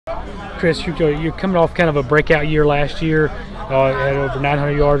Chris, you're coming off kind of a breakout year last year, had over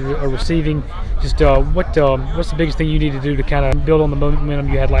 900 yards receiving. Just what's the biggest thing you need to do to kind of build on the momentum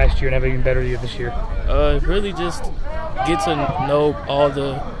you had last year and have an even better year this year? Really just get to know all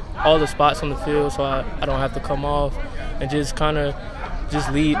the spots on the field, so I don't have to come off, and just kind of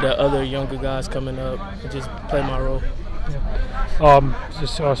lead the other younger guys coming up and just play my role.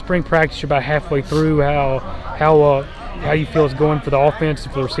 Yeah. Spring practice, you're about halfway through. How you feel it's going for the offense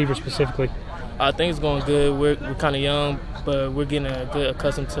and for the receivers specifically? I think it's going good. We're kind of young, but we're getting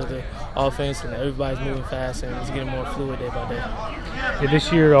accustomed to the offense, and everybody's moving fast, and it's getting more fluid day by day. Yeah,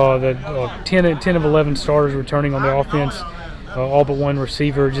 this year, the 10 of 11 starters returning on the offense, all but one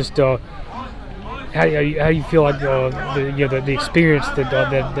receiver. Just how you feel like the experience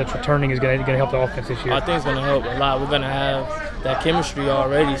that's returning is going to help the offense this year? I think it's going to help a lot. We're going to have that chemistry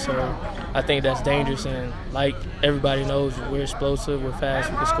already, so I think that's dangerous. And like everybody knows, we're explosive, we're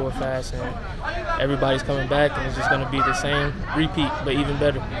fast, we can score fast, and everybody's coming back, and it's just going to be the same repeat, but even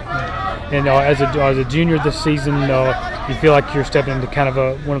better. And as a junior this season, you feel like you're stepping into kind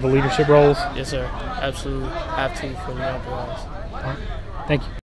of one of the leadership roles? Yes, sir. Absolutely have to for the young guys. All right. Thank you.